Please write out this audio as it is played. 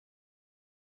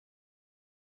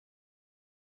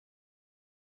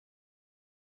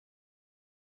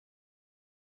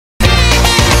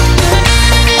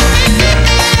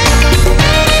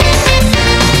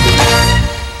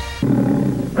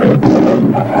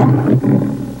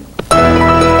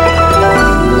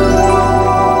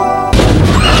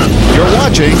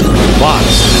watching Fox.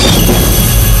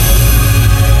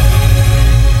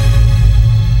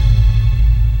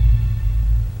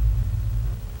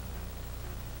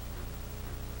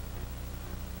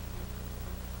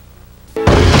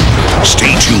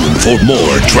 Stay tuned for more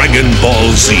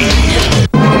Dragonball Z.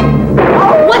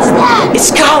 What's that?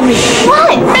 It's called me.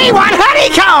 What? They want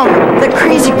honeycomb! The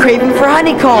crazy craving for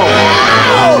honeycomb.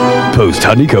 Post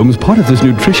honeycomb's part of this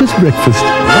nutritious breakfast.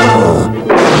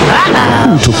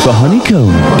 Who took the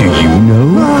honeycomb? Do you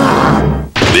know?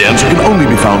 The answer can only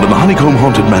be found in the Honeycomb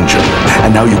Haunted Mansion.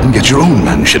 And now you can get your own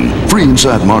mansion. Free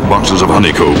inside marked boxes of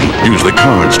honeycomb. Use the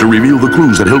cards to reveal the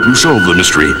clues that help you solve the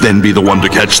mystery. Then be the one to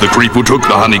catch the creep who took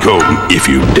the honeycomb. If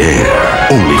you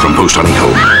dare. Only from Post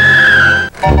Honeycomb.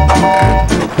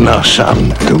 Now,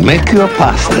 son, to make your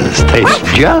pastas taste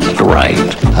just right,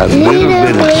 a little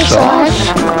bit of sauce,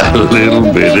 a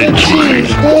little bit of cheese.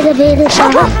 Little bit of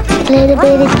sauce, little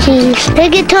bit of cheese.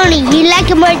 Look at Tony, you like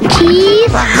it more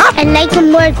cheese? I like it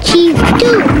more cheese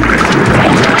too.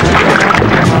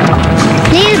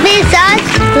 Little bit of sauce,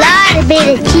 lot of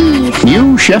bit of cheese.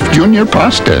 New Chef Junior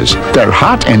pastas. They're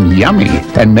hot and yummy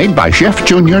and made by Chef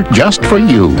Junior just for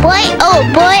you. Boy, oh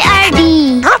boy,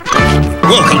 RD.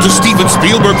 Welcome to Steven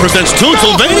Spielberg Presents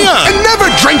Toonsylvania! And never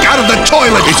drink out of the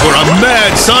toilet! It's where a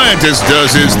mad scientist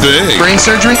does his thing. Brain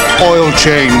surgery? Oil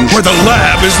change. Where the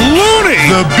lab is loony!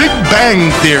 The Big Bang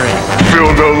Theory.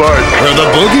 Feel no light. Where the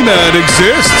boogeyman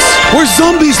exists. Where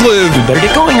zombies live. We better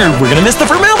get going or we're gonna miss the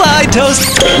formaldehyde toast.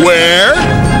 Where?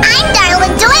 I'm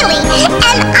Darla Doily,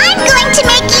 and I'm going to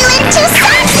make you into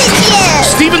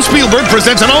sausages. Steven Spielberg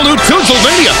presents an all-new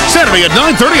Toonsylvania, Saturday at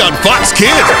 9:30 on Fox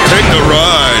Kids. Take the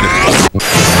ride.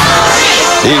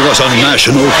 He was a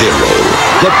national hero,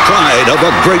 the pride of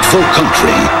a grateful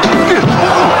country.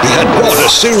 He had brought a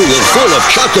cereal full of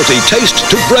chocolatey taste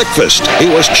to breakfast. He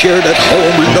was cheered at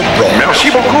home and abroad. Merci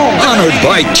beaucoup. Honored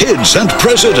by kids and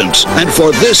presidents. And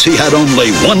for this, he had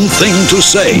only one thing to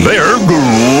say. They're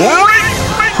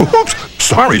great. Oops,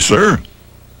 sorry, sir.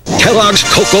 Kellogg's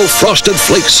Cocoa Frosted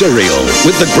Flake cereal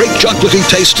with the great chocolatey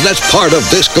taste that's part of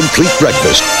this complete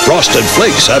breakfast. Frosted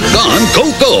Flakes have gone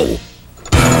cocoa.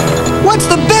 What's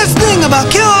the best thing about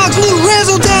Kellogg's new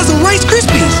Razzle Dazzle Rice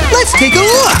Krispies? Let's take a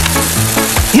look.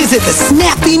 Is it the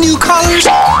snappy new colors?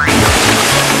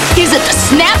 Is it the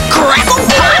Snap Crackle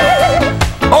Pop?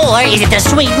 Or is it the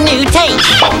sweet new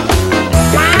taste?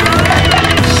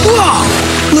 Whoa!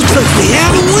 Looks like we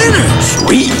have a winner.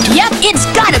 Sweet. Yep, it's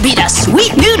gotta be the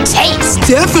sweet new taste.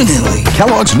 Definitely.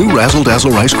 Kellogg's new Razzle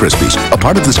Dazzle Rice Krispies, a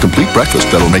part of this complete breakfast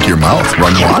that'll make your mouth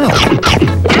run wild.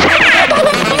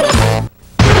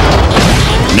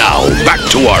 Now, back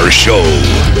to our show.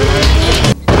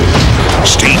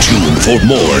 Stay tuned for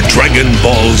more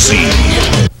Dragonball Z.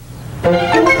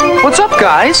 What's up,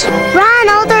 guys?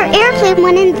 Ronald, our airplane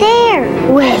went in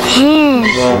there with him.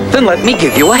 Then let me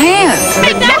give you a hand.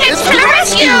 McNuggets to the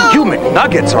rescue! You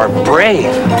McNuggets are brave.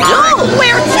 Oh,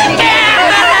 we're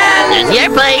together! The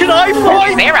airplane. Can I fly?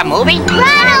 Is there a movie?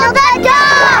 Ronald, the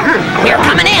dog! We're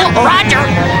coming in. Roger.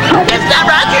 That's not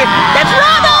Roger. That's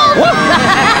Ronald.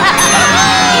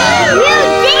 You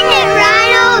did it,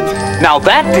 Ronald! Now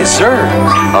that deserves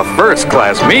a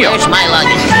first-class meal. Where's my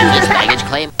luggage? This baggage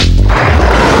claim.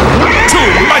 Two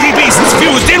mighty beasts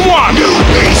fused in one! New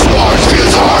base wars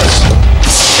is ours.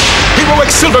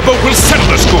 Heroic Silverboat will settle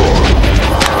the score.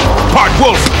 Part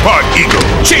wolf, part eagle,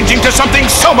 changing to something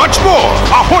so much more.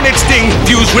 A hornet sting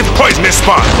fused with poisonous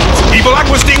spines. Evil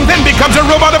Aqua Sting then becomes a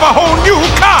robot of a whole new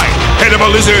kind. Head of a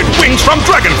lizard, wings from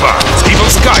dragonflies. Evil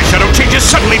Sky Shadow changes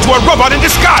suddenly to a robot in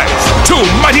disguise. Two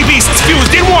mighty beasts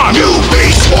fused in one. New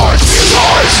base wars is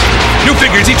ours. New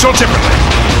figures each sold separately.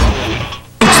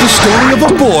 It's the story of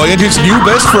a boy and his new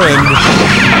best friend.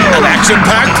 An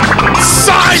action-packed,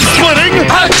 side-splitting,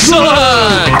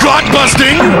 excellent,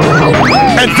 gut-busting,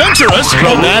 adventurous,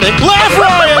 romantic laugh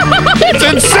riot. It's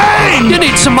insane! You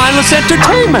need some mindless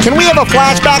entertainment. Can we have a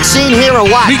flashback scene here or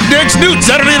what? Meet Next Newt,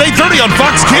 Saturday at 8:30 on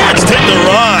Fox Kids. Take the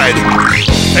ride.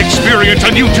 Experience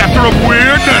a new chapter of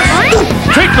weirdness.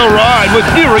 Take the ride with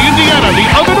Erie, Indiana, the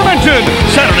other dimension.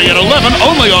 Saturday at 11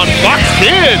 only on Fox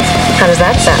Kids. How does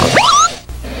that sound?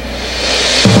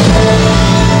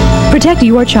 Protect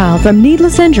your child from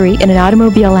needless injury in an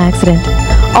automobile accident.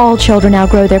 All children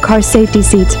outgrow their car safety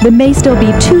seats, but may still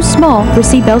be too small for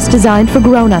seatbelts designed for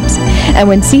grown-ups. And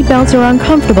when seatbelts are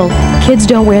uncomfortable, kids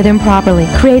don't wear them properly,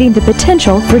 creating the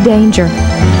potential for danger.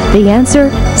 The answer?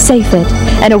 SafeIt,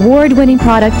 an award-winning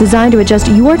product designed to adjust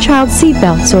your child's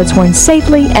seatbelt so it's worn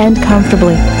safely and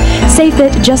comfortably.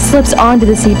 SafeIt just slips onto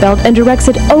the seatbelt and directs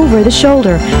it over the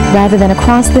shoulder, rather than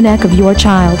across the neck of your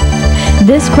child.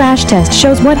 This crash test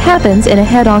shows what happens in a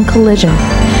head-on collision.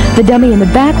 The dummy in the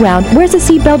background wears a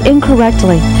seatbelt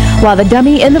incorrectly, while the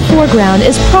dummy in the foreground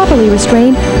is properly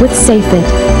restrained with SafeIt.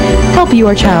 Help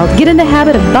your child get in the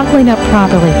habit of buckling up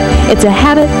properly. It's a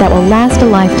habit that will last a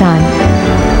lifetime.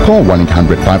 Call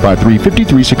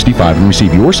 1-800-553-5365 and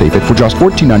receive your SafeIt for just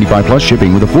 $14.95 plus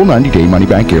shipping with a full 90-day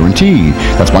money-back guarantee.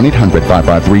 That's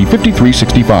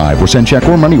 1-800-553-5365 or send check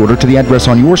or money order to the address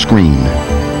on your screen.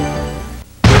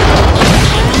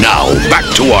 Now, back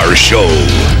to our show.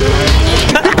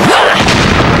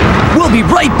 We'll be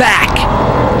right back.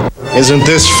 Isn't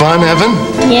this fun, Evan?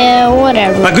 Yeah,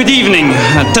 whatever. Good evening.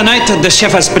 Tonight, the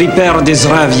chef has prepared this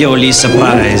ravioli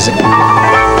surprise.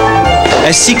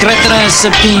 A secret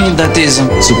recipe that is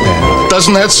superb.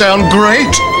 Doesn't that sound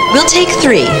great? We'll take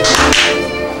 3.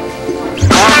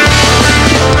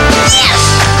 Yes!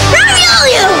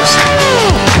 Raviolios!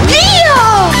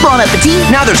 Bon appetit!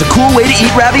 Now there's a cool way to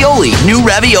eat ravioli. New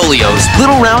Raviolios.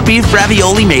 Little round beef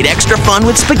ravioli made extra fun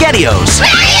with SpaghettiOs.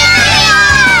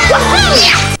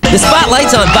 The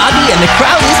spotlight's on Bobby and the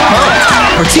crowd is pumped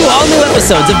for 2 all-new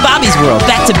episodes of Bobby's World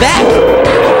back-to-back.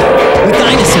 With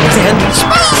dinosaurs and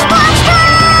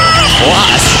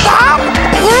plus,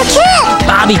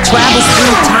 Bobby travels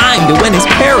through time to when his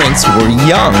parents were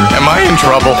young. Am I in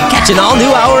trouble? Catch an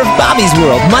all-new hour of Bobby's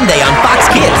World Monday on Fox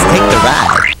Kids. Take the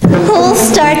ride. Who'll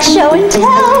start show and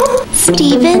tell?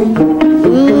 Steven?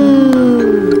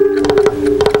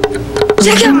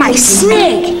 Check out my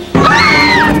snake!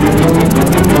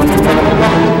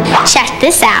 Check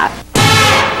this out.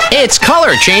 It's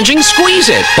color changing Squeeze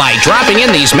It. By dropping in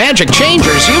these magic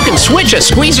changers, you can switch a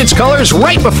Squeeze It's colors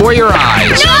right before your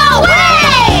eyes. No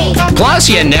way! Plus,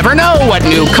 you never know what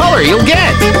new color you'll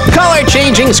get. Color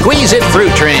changing Squeeze It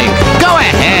fruit drink. Go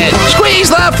ahead, squeeze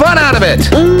the fun out of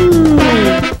it.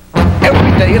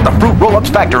 Every day at the Fruit Roll-Ups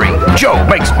factory, Joe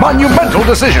makes monumental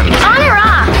decisions. On or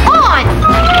off? On!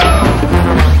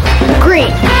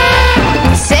 Green.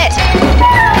 Sit.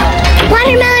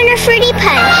 Watermelon or fruity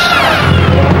punch?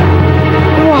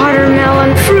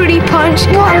 Watermelon, fruity punch,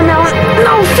 watermelon,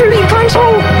 no fruity punch.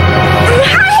 Oh,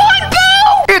 how do I go?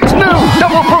 It's new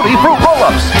Double Fruity Fruit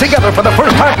Roll-Ups. Together for the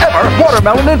first time ever,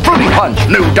 watermelon and fruity punch.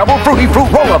 New Double Fruity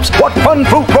Fruit Roll-Ups. What fun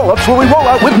fruit roll-ups will we roll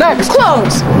out with next?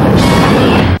 Close.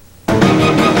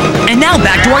 And now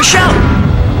back to our show.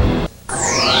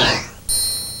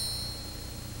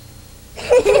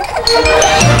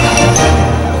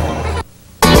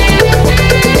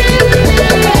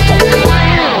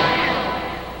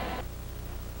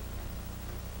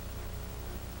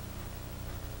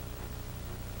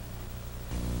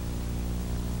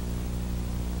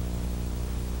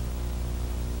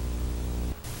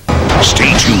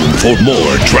 Stay tuned for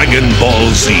more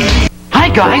Dragonball Z. Hi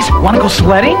guys, wanna go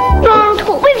sledding? No,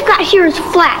 what we've got here is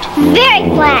flat. Very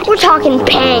flat. We're talking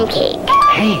pancake.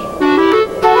 Hey.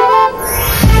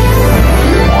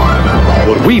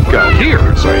 What we've got here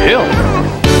is a hill.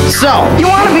 So, you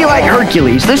want to be like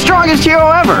Hercules, the strongest hero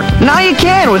ever. Now you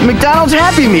can with McDonald's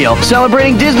Happy Meal,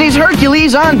 celebrating Disney's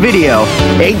Hercules on video.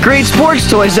 8 great sports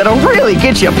toys that'll really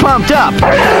get you pumped up.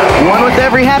 One with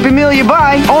every Happy Meal you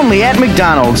buy, only at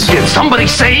McDonald's. Did somebody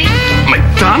say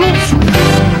McDonald's?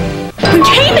 We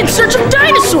came in search of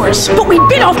dinosaurs, but we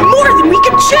bit off more than we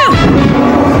could chew.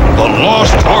 The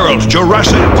Lost World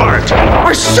Jurassic Park.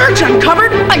 Our search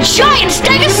uncovered a giant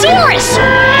Stegosaurus.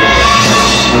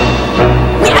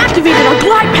 We activated our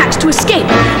glide packs to escape,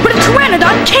 but a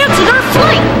pteranodon canceled our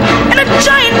flight, and a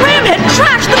giant ramhead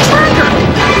crashed the tracker.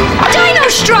 Dino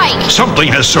strike! Something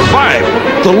has survived.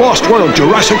 The Lost World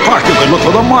Jurassic Park. You can look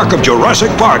for the mark of Jurassic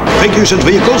Park. Figures and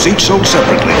vehicles each sold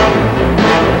separately.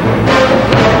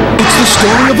 It's the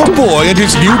story of a boy and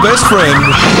his new best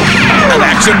friend. An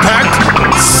action-packed,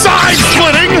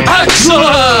 side-splitting,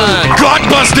 excellent,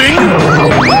 gut-busting,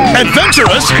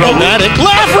 adventurous, romantic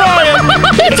laugh riot.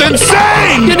 It's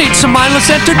insane! You need some mindless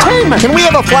entertainment. Can we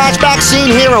have a flashback scene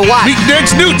here or what? Meet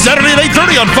next Newt Saturday at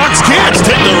 8:30 on Fox Kids.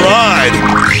 Take the ride.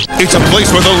 It's a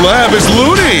place where the lab is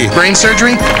loony. Brain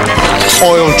surgery?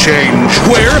 Oil change.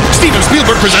 Where Steven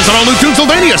Spielberg presents an all-new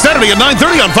Toonsylvania Saturday at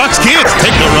 9:30 on Fox Kids.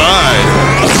 Take the ride.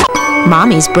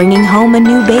 Mommy's bringing home a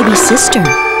new baby sister.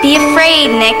 Be afraid,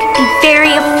 Nick. Be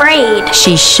very afraid.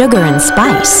 She's sugar and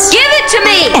spice. Give it to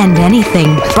me! And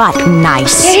anything but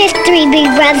nice. Your history, big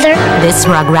brother. This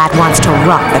rugrat wants to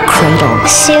rock the cradle.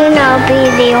 Soon I'll be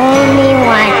the only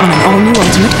one. On an all-new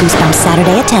Ultimate Goosebumps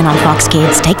Saturday at 10 on Fox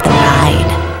Kids. Take the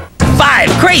ride. 5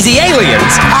 crazy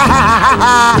aliens.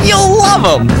 You'll love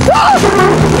them.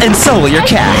 And so will your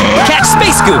cat. Catch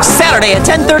Space Goose Saturday at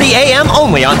 10:30 a.m.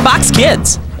 only on Fox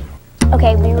Kids.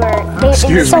 Okay, we were...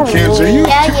 Excuse me, kids, are you...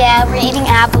 Yeah, we're eating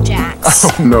Applejack. snacks.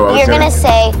 Oh, no, You're gonna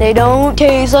say they don't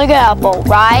taste like apple,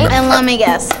 right? And let me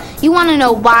guess, you want to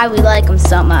know why we like them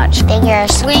so much.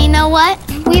 Figures. Well, you know what?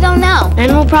 We don't know.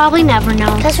 And we'll probably never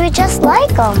know. Because we just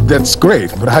like them. That's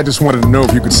great, but I just wanted to know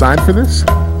if you could sign for this.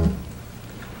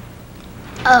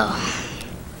 Oh.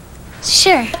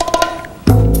 Sure.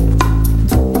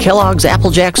 Kellogg's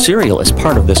Applejack cereal is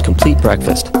part of this complete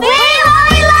breakfast.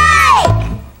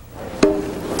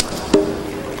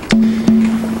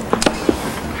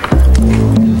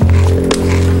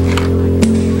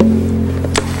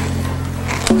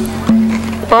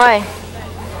 Boy,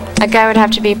 a guy would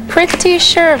have to be pretty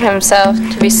sure of himself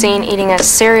to be seen eating a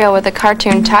cereal with a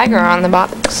cartoon tiger on the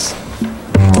box.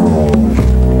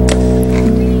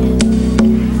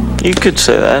 You could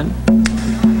say that.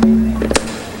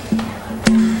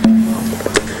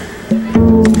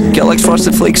 Kellogg's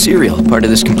Frosted Flakes cereal, part of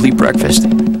this complete breakfast.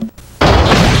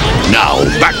 Now,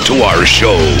 back to our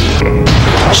show.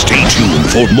 Stay tuned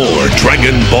for more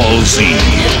Dragon Ball Z.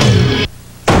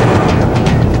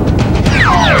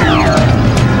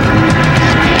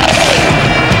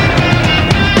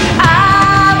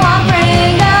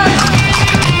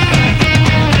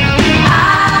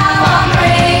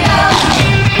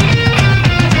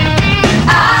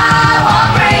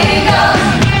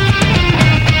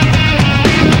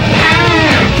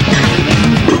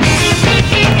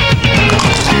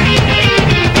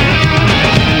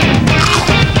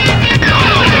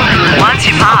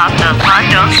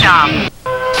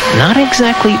 Not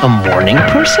exactly a morning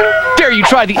person? Dare you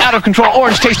try the out-of-control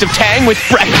orange taste of Tang with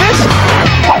breakfast?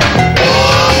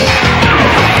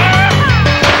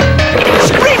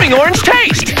 Screaming orange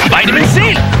taste! Vitamin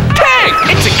C! Tang!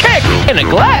 It's a kick in a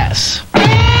glass!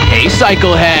 Hey,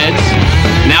 cycle heads!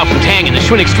 Now for Tang and the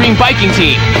Schwinn Extreme Biking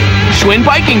Team. Schwinn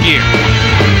Biking Gear.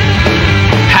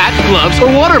 Hat, gloves, or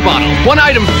water bottle. One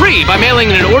item free by mailing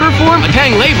in an order form, a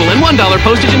Tang label, and $1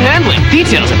 postage and handling.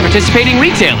 Details at participating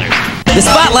retailers. The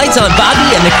spotlight's on Bobby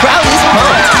and the crowd is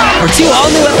pumped for 2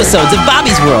 all-new episodes of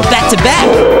Bobby's World back-to-back.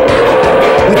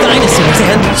 With dinosaurs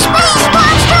and space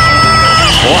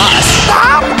monsters! Plus,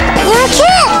 Stop! You're a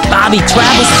kid! Bobby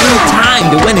travels through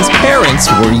time to when his parents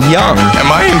were young.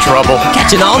 Am I in trouble?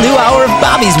 Catch an all-new hour of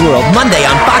Bobby's World Monday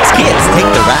on Fox Kids.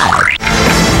 Take the ride.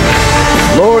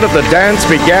 Lord of the Dance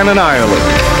began in Ireland.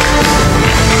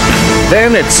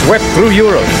 Then it swept through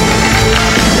Europe.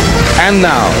 And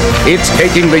now, it's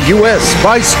taking the U.S.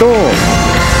 by storm.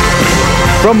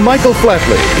 From Michael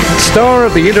Flatley, star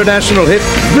of the international hit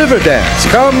Riverdance,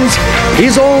 comes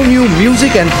his all-new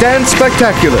music and dance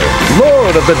spectacular,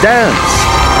 Lord of the Dance.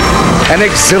 An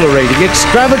exhilarating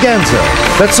extravaganza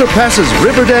that surpasses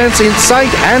Riverdance in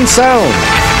sight and sound.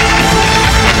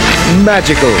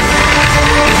 Magical.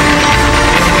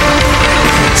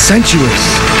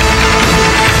 Sensuous.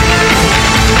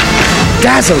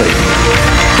 Dazzling.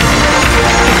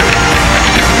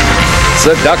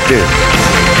 Seductive.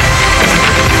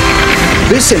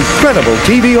 This incredible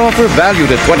TV offer,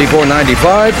 valued at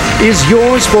 $24.95, is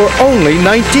yours for only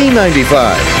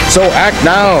 $19.95. So act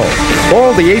now.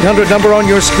 Call the 800 number on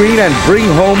your screen and bring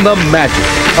home the magic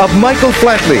of Michael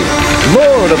Flatley,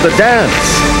 Lord of the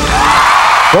Dance.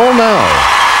 Call now.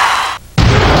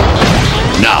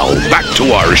 Now, back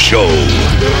to our show.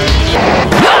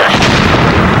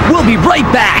 We'll be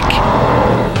right back.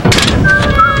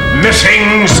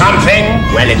 Missing something?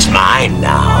 Well, it's mine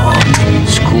now.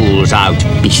 School's out,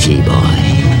 Beefy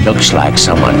boy. Looks like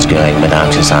someone's going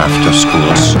without his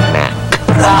after-school snack.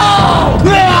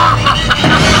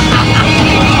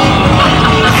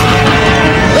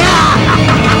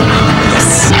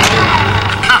 Yes.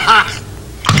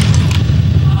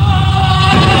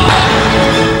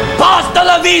 Hasta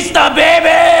la vista,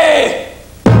 baby!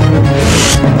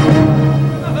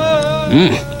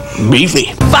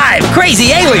 Beefy. 5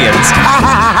 crazy aliens!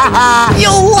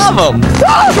 You'll love them!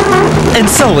 And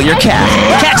so will your cat.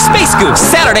 Catch Space Goose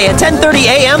Saturday at 10:30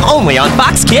 a.m. only on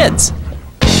Fox Kids.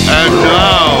 And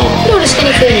now, Noticed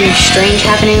anything strange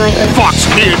happening lately? Fox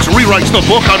Kids rewrites the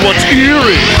book on what's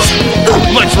eerie.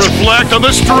 Let's reflect on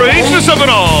the strangeness of it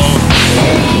all.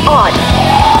 Odd.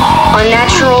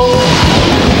 Unnatural.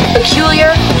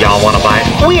 Peculiar. Y'all want to buy it?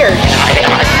 Weird.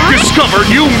 Discover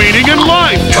new meaning in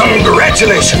life.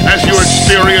 Congratulations! As you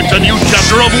experience a new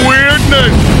chapter of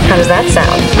weirdness. How does that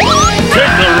sound?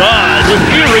 Take the ride with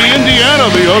Erie, Indiana,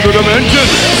 the other dimension.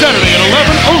 Saturday at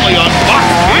 11, only on Fox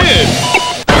Kids.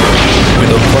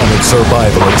 With the planet's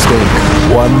survival at stake,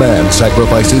 one man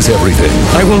sacrifices everything.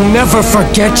 I will never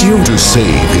forget you. To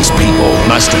save his people.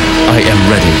 Master, I am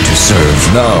ready to serve.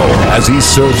 Now, as he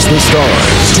serves the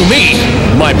stars. To me,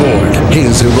 my board.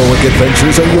 His heroic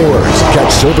adventures are yours.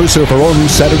 Catch Silver Surfer all new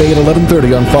Saturday at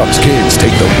 11:30 on Fox Kids.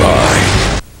 Take the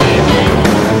ride.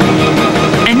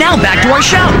 And now back to our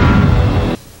show.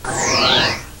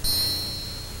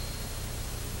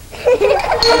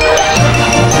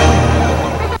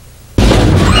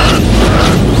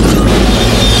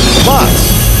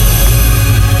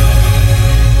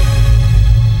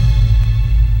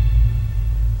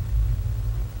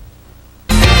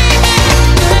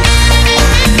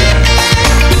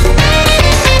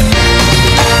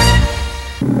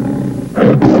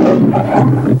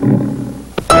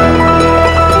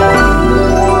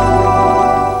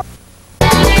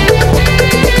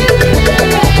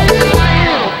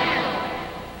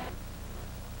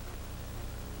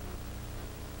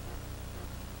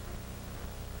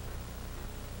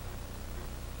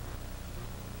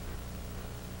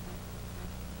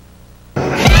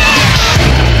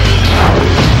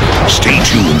 Stay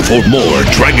tuned for more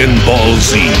Dragonball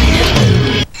Z.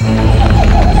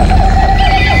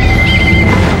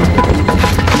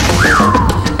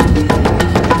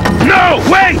 No,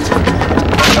 wait!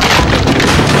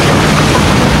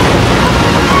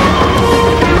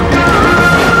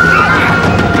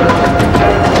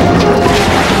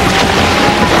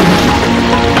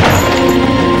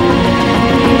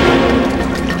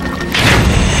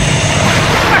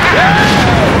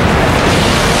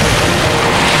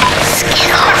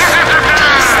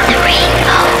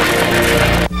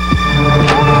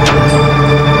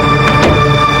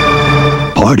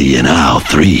 Party in aisle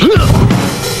 3.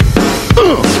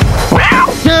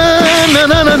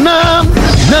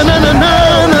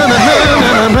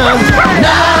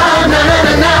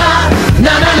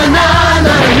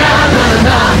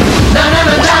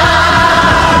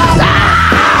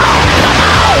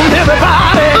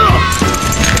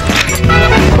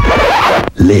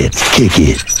 Let's kick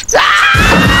it.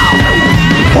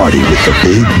 Party with the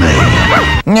big man.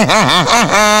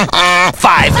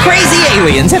 5 crazy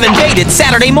aliens have invaded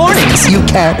Saturday mornings. You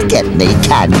can't get me,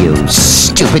 can you,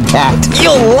 stupid cat?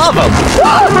 You'll love them.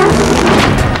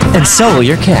 And so will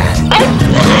your cat.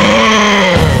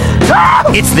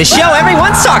 It's the show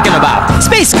everyone's talking about.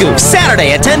 Space Goose,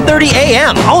 Saturday at 10:30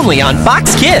 a.m. only on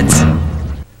Fox Kids.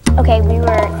 Okay, we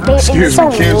were... Excuse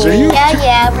me, kids, are you...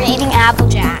 Yeah, we're eating Apple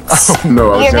Jacks. Oh,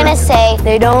 no, You're gonna say,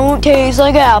 they don't taste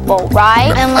like apple,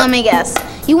 right? And let me guess,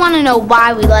 you want to know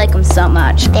why we like them so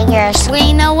much. Fingers. Well,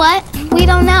 you know what? We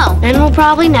don't know. And we'll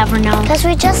probably never know. Because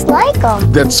we just like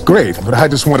them. That's great, but I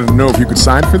just wanted to know if you could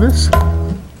sign for this.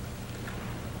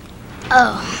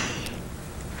 Oh.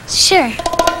 Sure.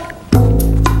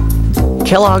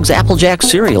 Kellogg's Applejack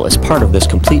cereal is part of this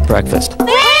complete breakfast.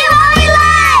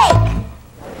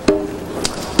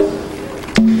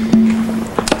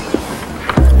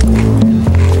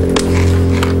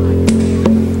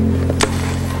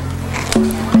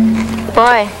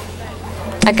 Boy,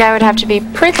 a guy would have to be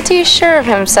pretty sure of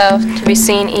himself to be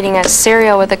seen eating a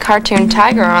cereal with a cartoon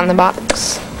tiger on the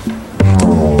box.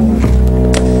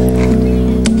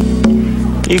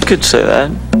 You could say that.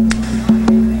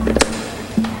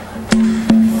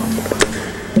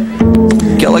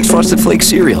 Kellogg's Frosted Flakes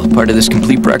cereal, part of this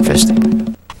complete breakfast.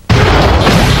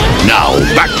 Now,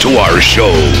 back to our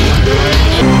show.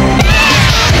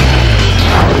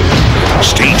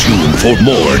 Stay tuned for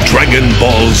more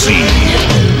Dragonball Z.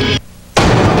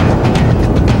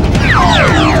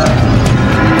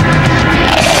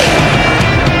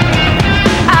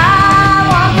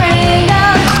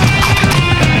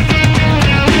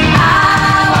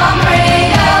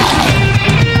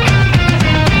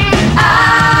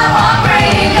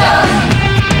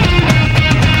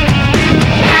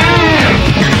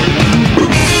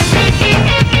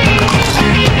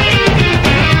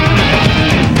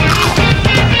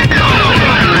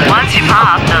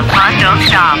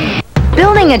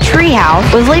 Building a treehouse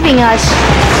was leaving us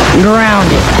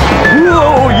grounded.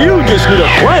 Whoa, you just need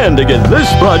a plan to get this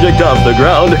project off the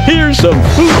ground. Here's some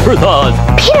food for thought.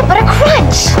 Peanut butter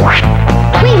crunch!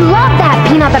 We love that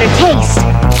peanut butter taste.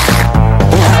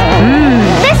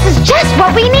 This is just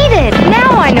what we needed.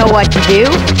 Now I know what to do.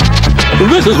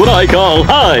 This is what I call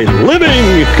high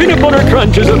living. Peanut butter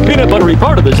crunch is a peanut buttery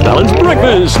part of this balanced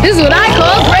breakfast. This is what I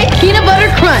call great peanut butter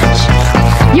crunch.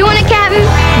 You want it, Captain?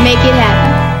 Make it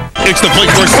happen. It's the place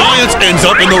where science ends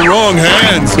up in the wrong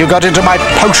hands. You got into my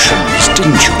potions,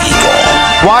 didn't you, Igor?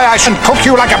 Why I shouldn't cook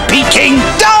you like a Peking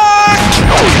duck!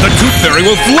 The Tooth Fairy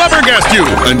will flabbergast you,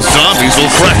 and zombies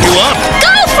will crack you up. Go,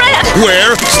 Fred!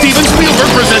 where Steven Spielberg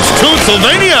presents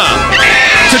Toonsylvania.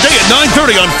 Today at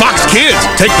 9:30 on Fox Kids.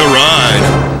 Take the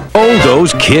ride. Oh,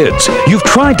 those kids. You've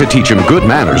tried to teach them good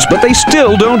manners, but they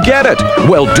still don't get it.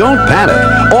 Well, don't panic.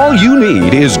 All you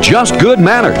need is Just Good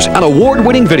Manners, an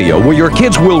award-winning video where your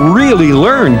kids will really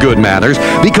learn good manners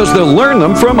because they'll learn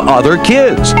them from other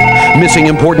kids. Missing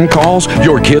important calls?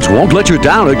 Your kids won't let you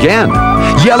down again.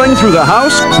 Yelling through the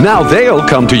house? Now they'll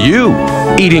come to you.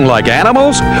 Eating like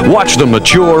animals? Watch them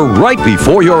mature right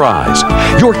before your eyes.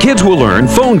 Your kids will learn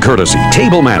phone courtesy,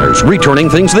 table manners, returning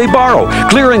things they borrow,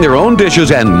 clearing their own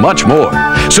dishes, and much more.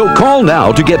 So call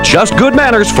now to get Just Good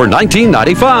Manners for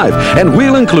 $19.95, and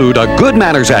we'll include a Good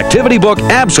Manners activity book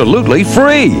absolutely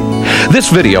free. This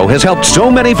video has helped so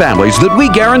many families that we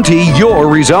guarantee your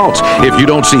results. If you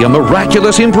don't see a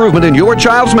miraculous improvement in your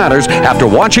child's manners after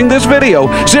watching this video,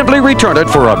 simply return it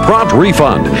for a prompt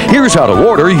refund. Here's how to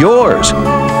order yours.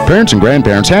 Parents and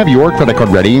grandparents, have your credit card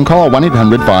ready and call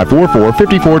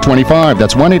 1-800-544-5425.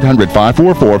 That's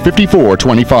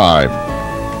 1-800-544-5425.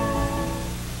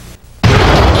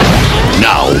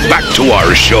 Now, back to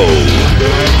our show.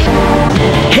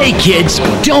 Hey kids,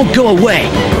 don't go away.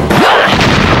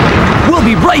 We'll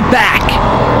be right back.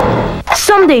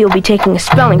 Someday you'll be taking a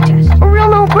spelling test, a real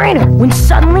no-brainer, when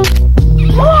suddenly,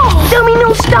 there'll be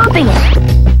no stopping it.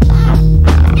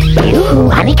 Yoo-hoo,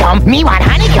 honeycomb. Me want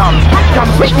honeycomb. Honeycomb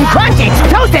sweet and crunchy.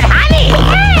 Toasted honey.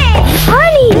 Hey!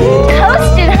 Honey!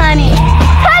 Toasted honey!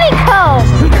 Honeycomb!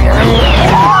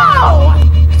 Whoa!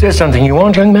 Is there something you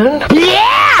want, young man?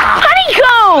 Yeah!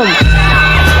 Honeycomb!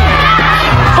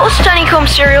 Post Honeycomb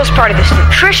cereal is part of this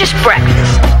nutritious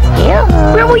breakfast.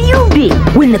 Where will you be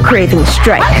when the cravings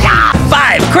strike?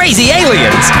 5 crazy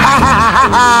aliens!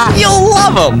 You'll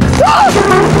love them!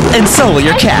 And so will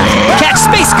your cat. Catch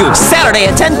Space Goose Saturday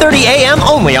at 10:30 a.m.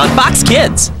 only on Fox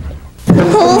Kids.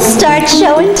 We'll start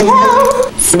show and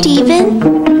tell, Steven.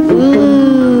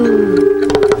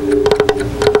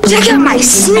 Check out my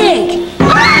snake!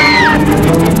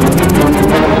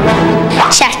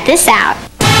 Check this out.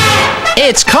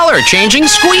 It's color changing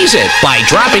Squeeze It. By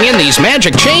dropping in these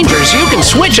magic changers, you can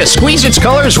switch a Squeeze It's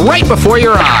colors right before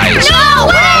your eyes. No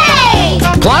way!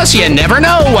 Plus, you never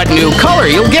know what new color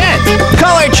you'll get.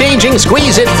 Color changing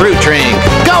Squeeze It fruit drink.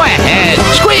 Go ahead,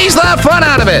 squeeze the fun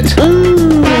out of it.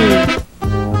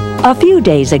 A few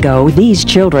days ago, these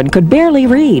children could barely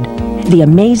read. The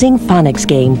amazing phonics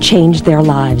game changed their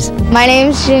lives. My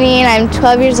name's Janine, I'm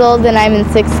 12 years old and I'm in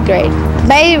 6th grade.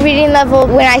 My reading level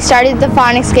when I started the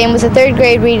phonics game was a 3rd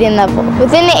grade reading level.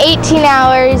 Within 18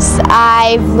 hours,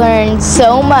 I've learned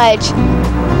so much.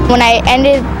 When I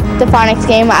ended the phonics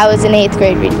game, I was in 8th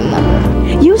grade reading level.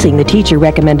 Using the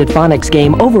teacher-recommended phonics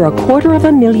game, over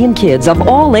 250,000 kids of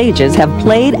all ages have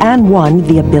played and won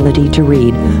the ability to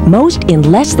read, most in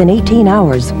less than 18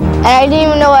 hours. And I didn't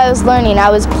even know I was learning, I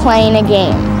was playing a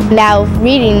game. Now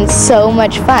reading is so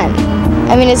much fun.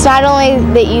 I mean, it's not only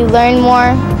that you learn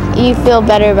more, you feel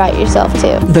better about yourself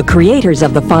too. The creators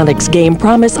of the phonics game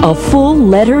promise a full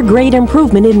letter grade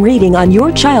improvement in reading on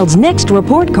your child's next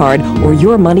report card or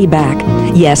your money back.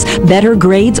 Yes, better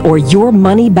grades or your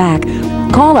money back.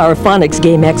 Call our phonics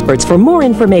game experts for more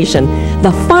information.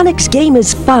 The phonics game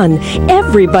is fun.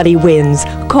 Everybody wins.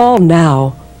 Call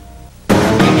now.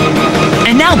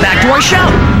 And now back to our show.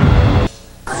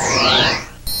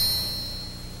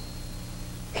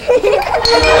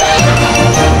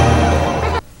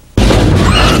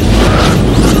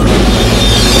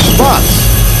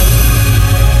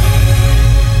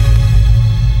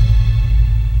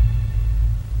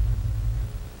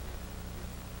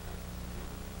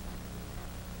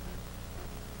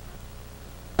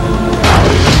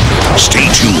 Stay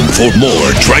tuned for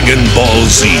more Dragonball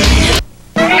Z.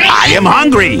 I am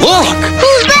hungry. Look!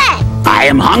 Who's that? I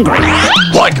am hungry.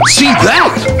 Well, I can see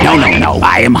that. No.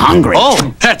 I am hungry.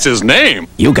 Oh, that's his name.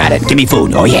 You got it. Give me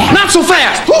food. Oh, yeah. Not so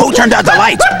fast. Who turned out the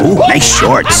lights? Ooh, nice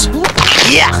shorts.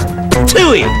 Yeah.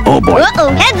 Tooey. Oh, boy.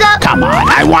 Uh-oh, heads up. Come on.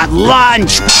 I want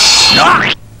lunch.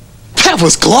 That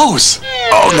was close.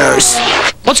 Oh, nurse.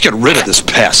 Let's get rid of this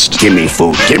pest. Give me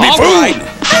food. Give me food. All right.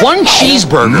 1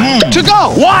 cheeseburger to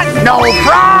go. What? No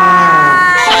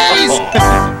fries.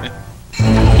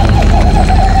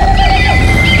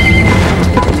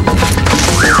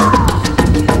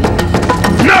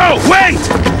 No, wait!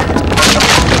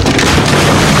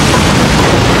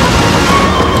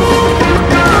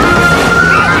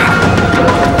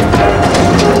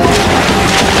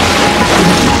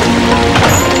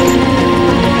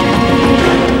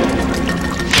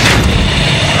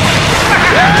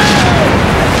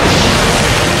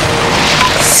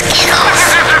 Skittles,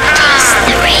 taste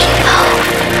the rainbow.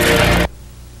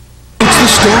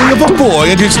 of a boy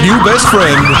and his new best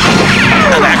friend.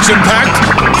 An action-packed,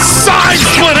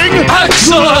 side-splitting,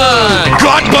 excellent,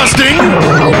 gut-busting,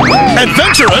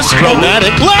 adventurous,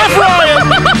 romantic laugh riot.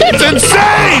 It's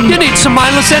insane! You need some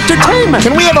mindless entertainment.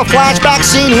 Can we have a flashback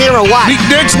scene here or what? Meet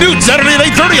Next Newt, Saturday at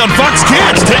 8:30 on Fox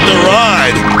Kids. Take the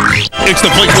ride. It's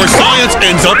the place where science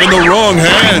ends up in the wrong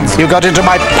hands. You got into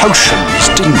my potions,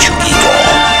 didn't you, Igor?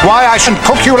 Why I shouldn't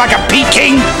cook you like a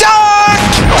Peking duck!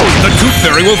 The Tooth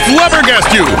Fairy will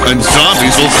flabbergast you, and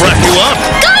zombies will crack you up.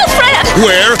 Go, Fred!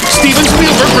 Where Steven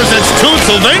Spielberg presents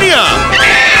Toonsylvania.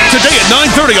 Today at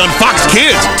 9:30 on Fox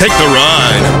Kids. Take the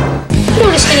ride.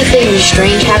 Notice anything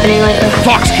strange happening lately?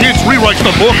 Fox Kids rewrites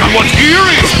the book on what's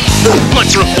eerie.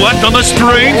 Let's reflect on the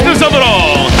strangeness of it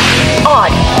all.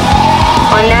 Odd.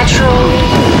 Unnatural.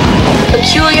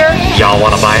 Peculiar. Y'all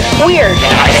wanna buy it? Weird.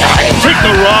 Take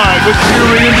the ride with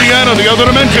Fury Indiana, the other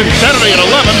dimension, Saturday at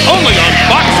 11, only on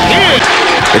Fox Kids.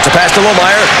 It's a pass to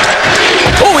Lohmeyer.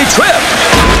 Oh, he tripped!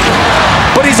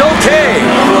 But he's okay!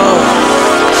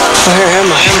 Where am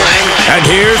I? And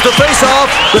here's the face-off.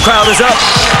 The crowd is up.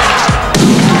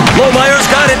 Lohmeyer's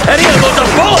got it, and he unloads a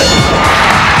bullet!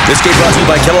 This game brought to you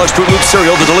by Kellogg's Fruit Loops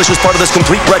cereal, the delicious part of this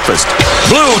complete breakfast.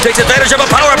 Blue takes advantage of a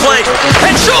power play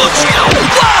and shoots!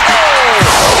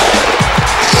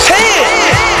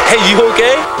 Hey, you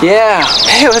okay? Yeah.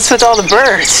 Hey, what's with all the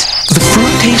birds? The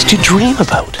fruit taste you dream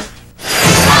about.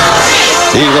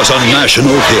 He was a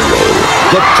national hero,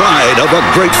 the pride of a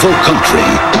grateful country.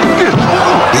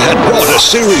 He had brought a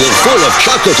cereal full of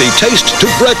chocolatey taste to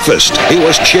breakfast. He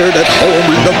was cheered at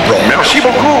home and abroad. Merci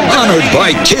beaucoup. Honored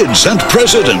by kids and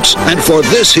presidents. And for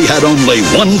this, he had only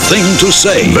one thing to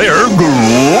say. They're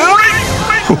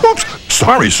great. Oops,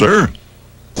 sorry, sir.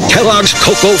 Kellogg's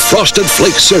Cocoa Frosted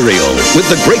Flake cereal, with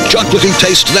the great chocolatey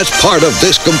taste that's part of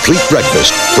this complete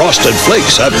breakfast. Frosted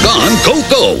Flakes have gone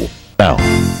cocoa.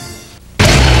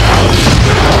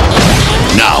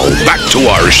 Now, back to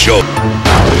our show.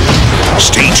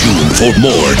 Stay tuned for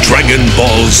more Dragon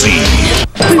Ball Z.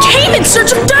 We came in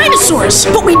search of dinosaurs,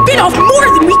 but we bit off more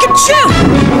than we could chew.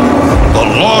 The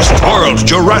Lost World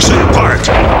Jurassic Park.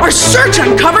 Our search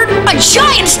uncovered a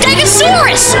giant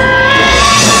stegosaurus.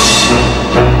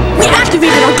 We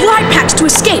activated our glide packs to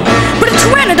escape, but a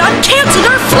pteranodon canceled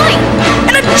our flight,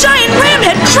 and a giant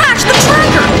ramhead crashed the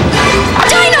tracker.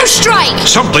 Dino strike!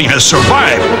 Something has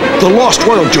survived. The Lost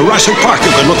World Jurassic Park.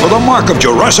 You can look for the mark of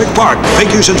Jurassic Park.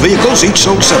 Figures and vehicles each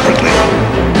sold separately.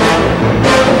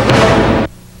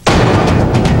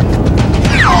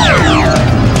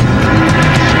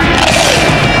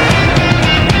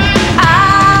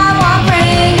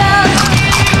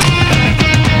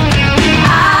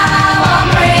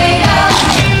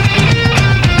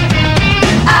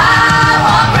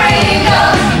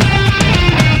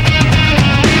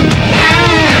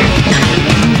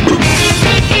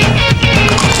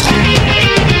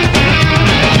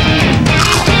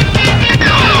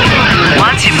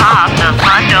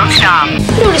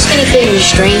 Anything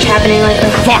strange happening lately?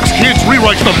 Fox Kids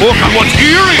rewrites the book on what's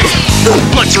eerie.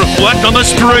 Let's reflect on the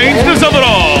strangeness of it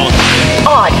all.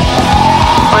 Odd.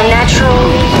 Unnatural.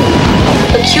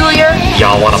 Peculiar.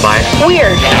 Y'all wanna buy it?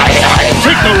 Weird.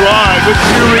 Take the ride with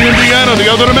Fury Indiana, the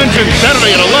other dimension,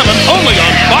 Saturday at 11, only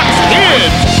on Fox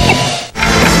Kids.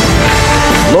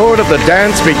 Lord of the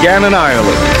Dance began in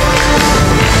Ireland.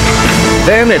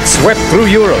 Then it swept through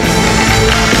Europe.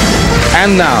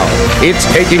 And now, it's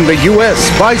taking the U.S.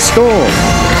 by storm.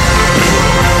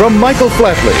 From Michael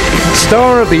Flatley,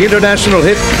 star of the international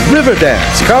hit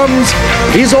Riverdance, comes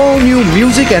his all-new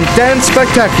music and dance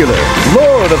spectacular,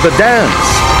 Lord of the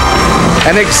Dance.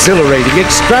 An exhilarating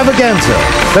extravaganza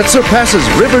that surpasses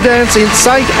Riverdance in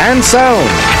sight and sound.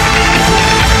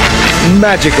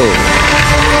 Magical.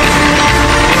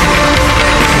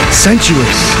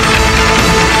 Sensuous.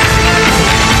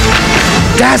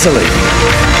 Dazzling.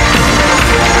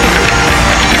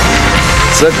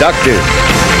 Seductive.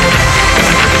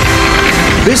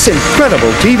 This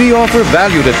incredible TV offer,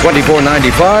 valued at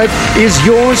 $24.95, is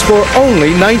yours for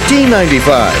only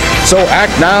 $19.95. So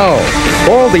act now.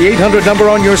 Call the 800 number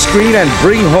on your screen and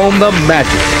bring home the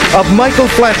magic of Michael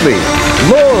Flatley,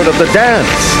 Lord of the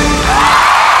Dance.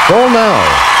 Call now.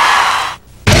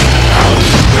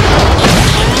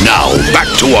 Now, back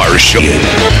to our show.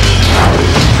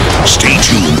 Stay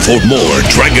tuned for more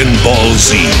Dragon Ball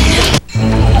Z.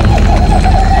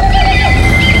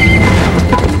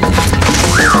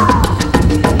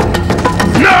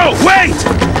 No, wait!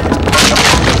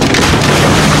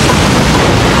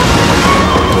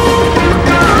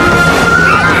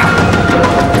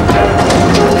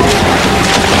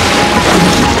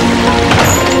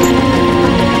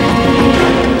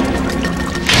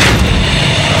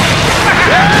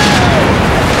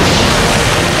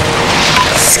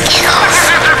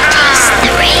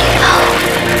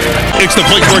 a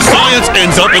place where science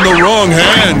ends up in the wrong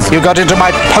hands. You got into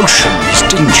my potions,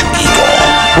 didn't you, Igor?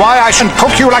 Why I shouldn't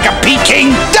cook you like a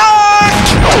Peking duck!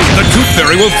 The Tooth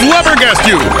Fairy will flabbergast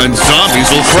you, and zombies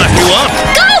will crack you up.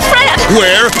 Go, Fred!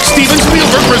 Where Steven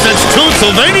Spielberg presents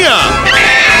Toonsylvania!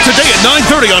 Today at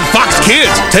 9:30 on Fox Kids.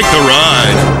 Take the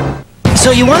ride. So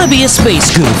you want to be a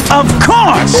space goof? Of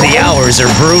course! The hours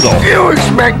are brutal. You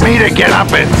expect me to get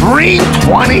up at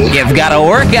 3:20? You've got to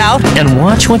work out and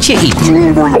watch what you eat.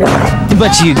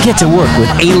 But you get to work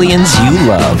with aliens you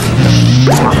love.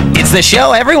 It's the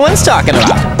show everyone's talking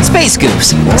about. Space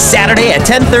Goofs. Saturday at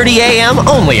 10:30 a.m.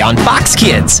 only on Fox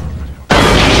Kids.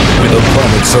 With a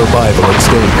planet's survival at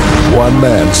stake, one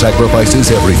man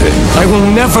sacrifices everything. I will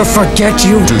never forget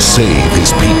you. To save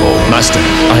his people. Master,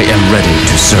 I am ready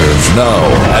to serve. Now,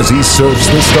 as he serves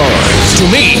the stars. To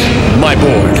me, my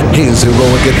board. His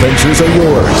heroic adventures are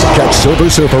yours. Catch Silver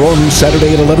Surfer all new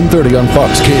Saturday at 11:30 on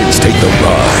Fox Kids. Take the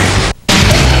ride.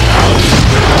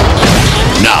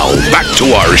 Now, back to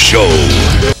our show.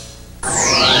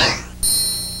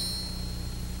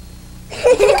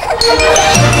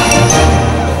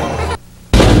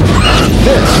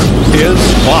 This is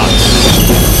Fox.